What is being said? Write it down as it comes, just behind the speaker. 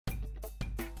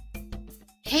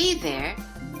Hey there!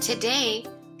 Today,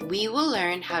 we will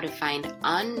learn how to find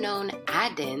unknown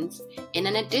addends in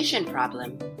an addition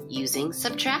problem using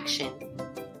subtraction.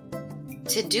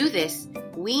 To do this,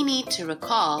 we need to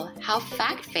recall how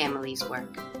fact families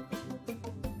work.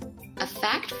 A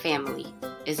fact family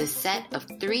is a set of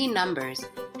three numbers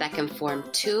that can form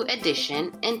two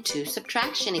addition and two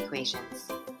subtraction equations.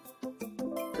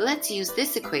 Let's use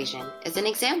this equation as an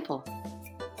example.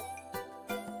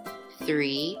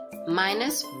 3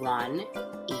 minus 1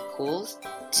 equals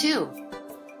 2.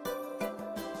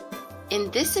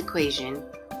 In this equation,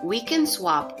 we can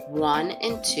swap 1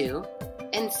 and 2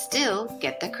 and still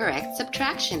get the correct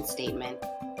subtraction statement.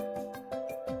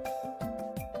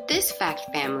 This fact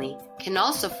family can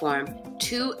also form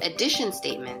two addition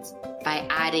statements by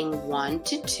adding 1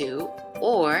 to 2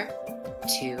 or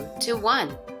 2 to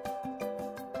 1.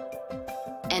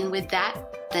 And with that,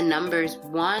 the numbers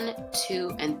 1,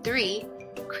 2, and 3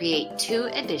 create two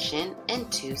addition and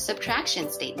two subtraction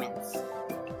statements.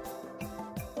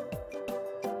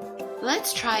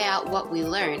 Let's try out what we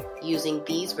learned using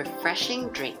these refreshing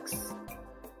drinks.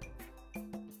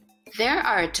 There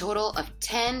are a total of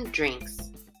 10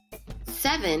 drinks,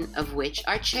 7 of which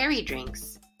are cherry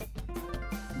drinks.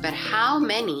 But how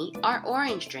many are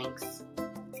orange drinks?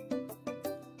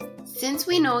 Since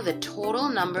we know the total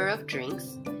number of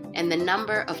drinks and the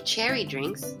number of cherry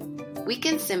drinks, we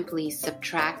can simply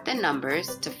subtract the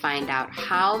numbers to find out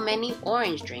how many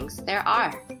orange drinks there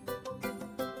are.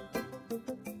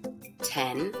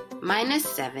 10 minus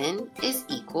 7 is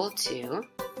equal to...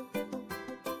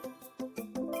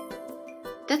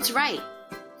 That's right,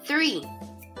 3.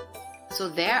 So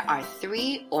there are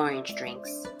 3 orange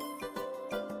drinks.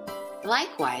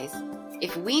 Likewise,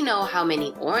 if we know how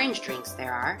many orange drinks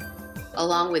there are,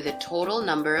 along with the total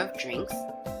number of drinks,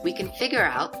 we can figure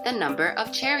out the number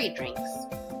of cherry drinks.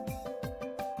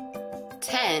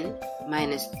 10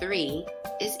 minus 3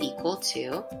 is equal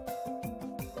to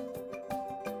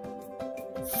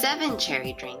 7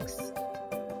 cherry drinks.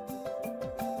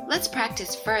 Let's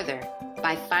practice further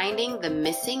by finding the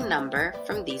missing number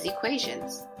from these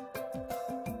equations.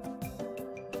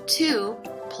 2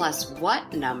 plus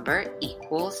what number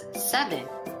equals 7?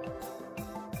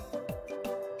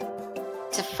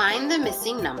 To find the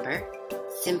missing number,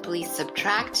 simply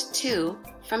subtract 2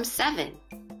 from 7.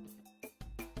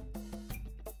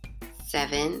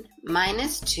 7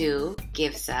 minus 2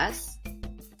 gives us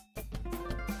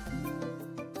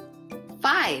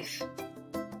 5.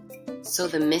 So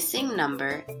the missing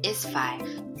number is 5.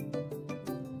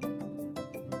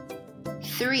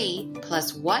 3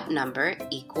 plus what number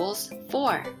equals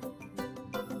 4?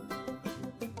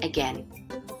 Again,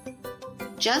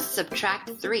 just subtract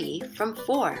 3 from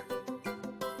 4.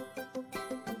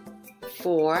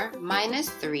 4 minus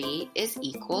 3 is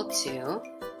equal to...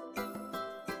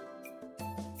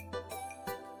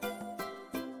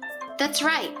 That's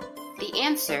right, the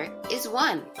answer is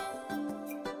 1.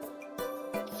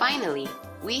 Finally,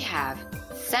 we have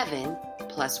 7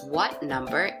 plus what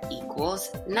number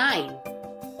equals 9?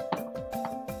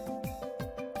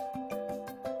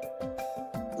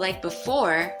 Like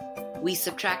before, we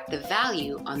subtract the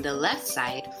value on the left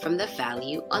side from the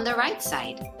value on the right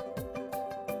side.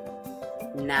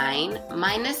 9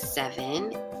 minus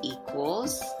 7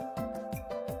 equals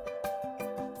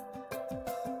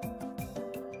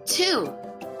 2.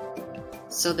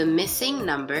 So the missing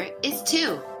number is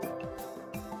 2.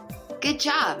 Good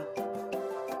job!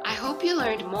 I hope you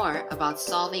learned more about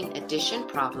solving addition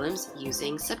problems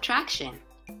using subtraction.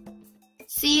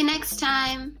 See you next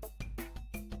time!